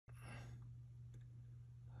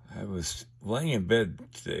I was laying in bed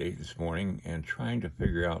this morning, and trying to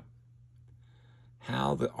figure out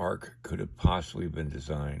how the Ark could have possibly been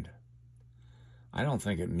designed. I don't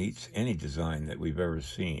think it meets any design that we've ever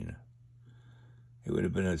seen. It would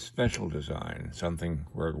have been a special design, something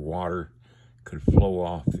where water could flow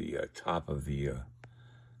off the top of the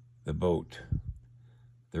boat.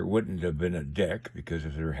 There wouldn't have been a deck, because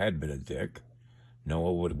if there had been a deck,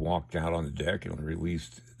 Noah would have walked out on the deck and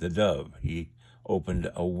released the dove. He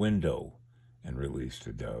opened a window and released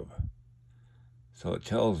the dove. So it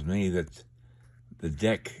tells me that the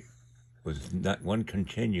deck was not one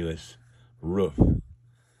continuous roof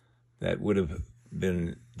that would have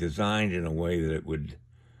been designed in a way that it would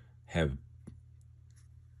have,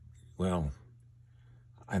 well,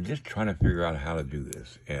 I'm just trying to figure out how to do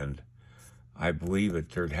this. And I believe that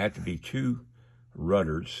there had to be two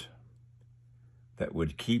rudders that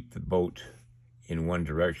would keep the boat in one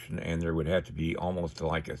direction, and there would have to be almost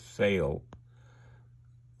like a sail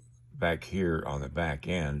back here on the back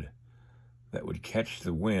end that would catch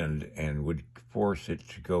the wind and would force it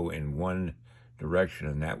to go in one direction,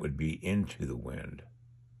 and that would be into the wind.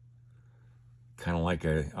 Kind of like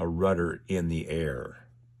a rudder in the air.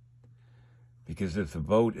 Because if the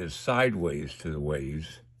boat is sideways to the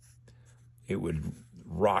waves, it would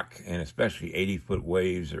rock, and especially 80-foot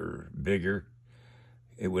waves or bigger,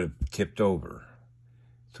 it would have tipped over.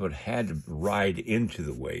 So it had to ride into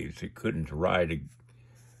the waves. It couldn't ride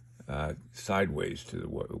sideways to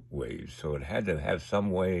the waves. So it had to have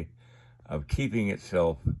some way of keeping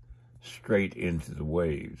itself straight into the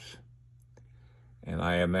waves. And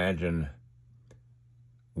I imagine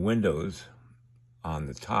windows on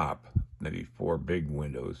the top, maybe 4 big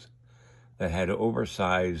windows, that had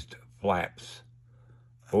oversized flaps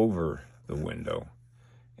over the window.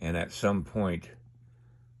 And at some point,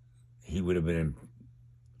 he would have been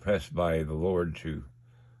impressed by the Lord to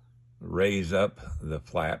raise up the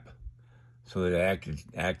flap so that it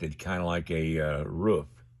acted kind of like a roof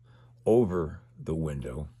over the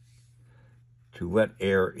window to let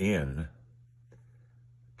air in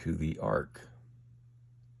to the ark,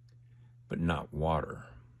 but not water.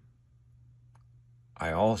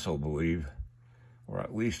 I also believe, or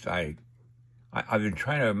at least I've been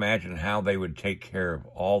trying to imagine how they would take care of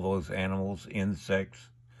all those animals, insects,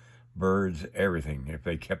 birds, everything, if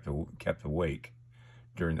they kept awake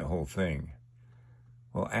during the whole thing.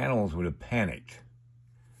 Well, animals would have panicked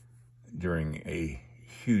during a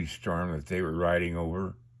huge storm that they were riding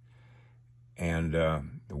over, and the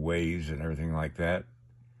waves and everything like that.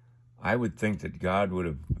 I would think that God would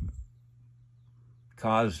have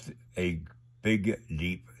caused a big,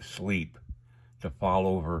 deep sleep to fall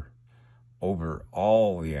over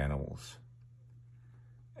all the animals.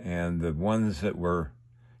 And the ones that were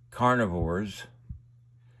carnivores,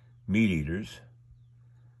 meat eaters,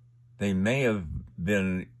 they may have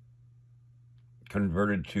been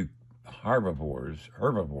converted to herbivores,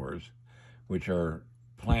 which are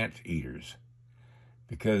plant eaters,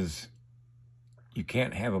 because you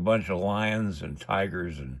can't have a bunch of lions and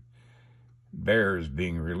tigers and bears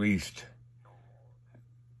being released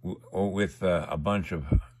with a bunch of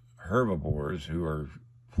herbivores who are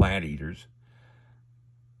plant eaters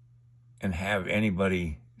and have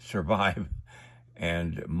anybody survive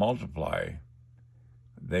and multiply.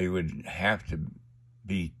 They would have to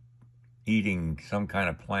be eating some kind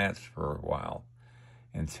of plants for a while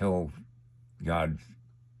until God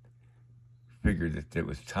figured that it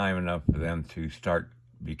was time enough for them to start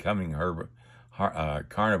becoming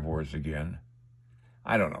carnivores again.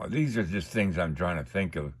 I don't know. These are just things I'm trying to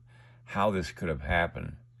think of, how this could have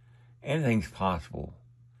happened. Anything's possible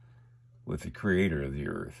with the creator of the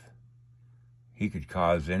earth. He could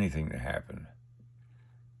cause anything to happen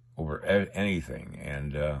over anything.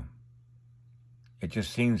 And it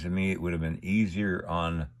just seems to me it would have been easier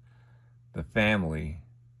on the family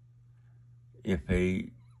if they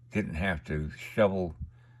didn't have to shovel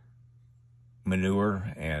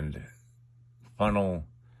manure and funnel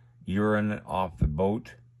urine off the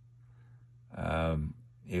boat.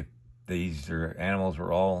 If these animals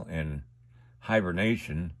were all in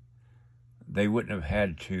hibernation, they wouldn't have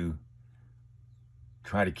had to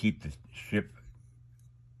try to keep the ship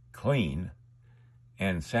clean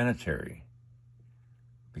and sanitary,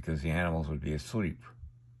 because the animals would be asleep.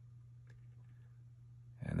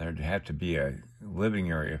 And there'd have to be a living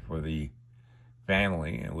area for the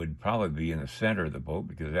family, and it would probably be in the center of the boat,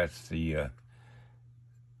 because that's the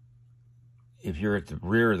if you're at the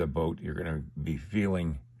rear of the boat, you're going to be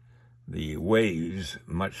feeling the waves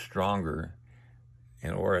much stronger,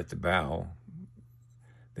 or at the bow,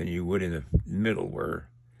 than you would in the middle, where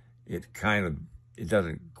it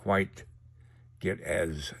doesn't quite get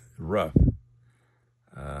as rough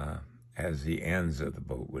as the ends of the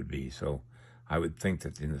boat would be. So I would think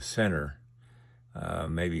that in the center,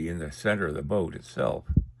 maybe in the center of the boat itself,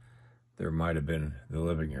 there might have been the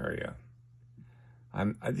living area.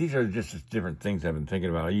 These are just different things I've been thinking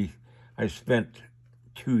about. I spent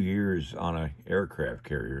 2 years on an aircraft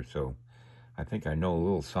carrier, so I think I know a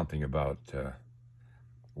little something about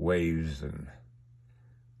waves and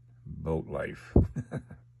boat life.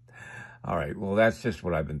 All right, well, that's just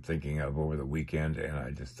what I've been thinking of over the weekend, and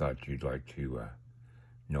I just thought you'd like to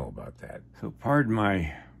know about that. So pardon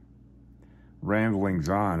my ramblings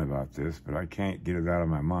on about this, but I can't get it out of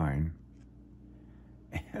my mind.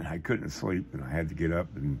 And I couldn't sleep, and I had to get up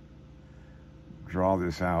and draw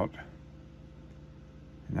this out.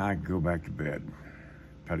 And now I can go back to bed,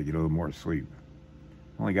 try to get a little more sleep.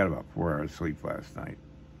 Only got about 4 hours sleep last night.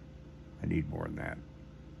 I need more than that.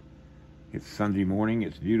 It's Sunday morning,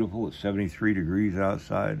 it's beautiful, it's 73 degrees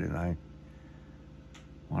outside, and I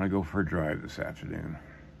want to go for a drive this afternoon.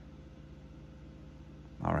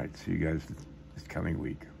 All right, see you guys this coming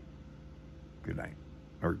week. Good night,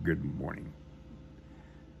 or good morning.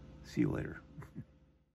 See you later.